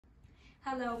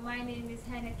Hello, my name is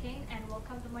Hannah Kane and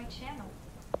welcome to my channel.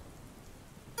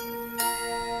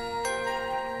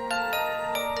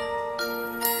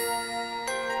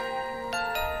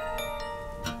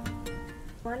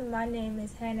 My name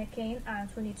is Hannah Kane. I'm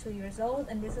 22 years old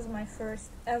and this is my first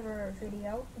ever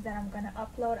video that I'm gonna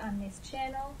upload on this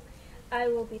channel. I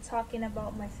will be talking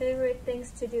about my favorite things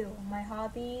to do, my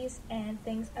hobbies, and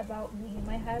things about me.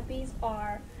 My hobbies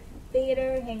are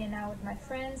theater, hanging out with my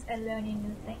friends, and learning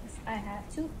new things. I have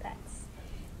 2 pets,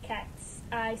 cats.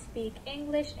 I speak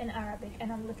English and Arabic,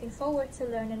 and I'm looking forward to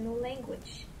learn a new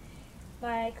language.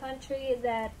 My country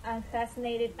that I'm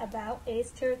fascinated about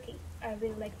is Turkey. I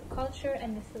really like the culture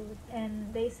and the food,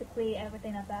 and basically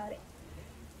everything about it.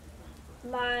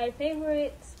 My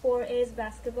favorite sport is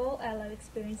basketball. I love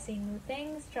experiencing new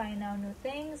things, trying out new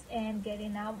things, and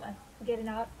getting out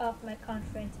of my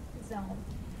comfort zone.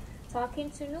 Talking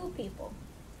to new people.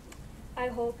 I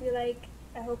hope you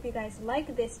guys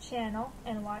like this channel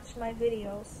and watch my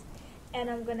videos. And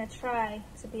I'm gonna try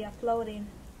to be uploading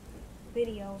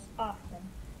videos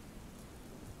often.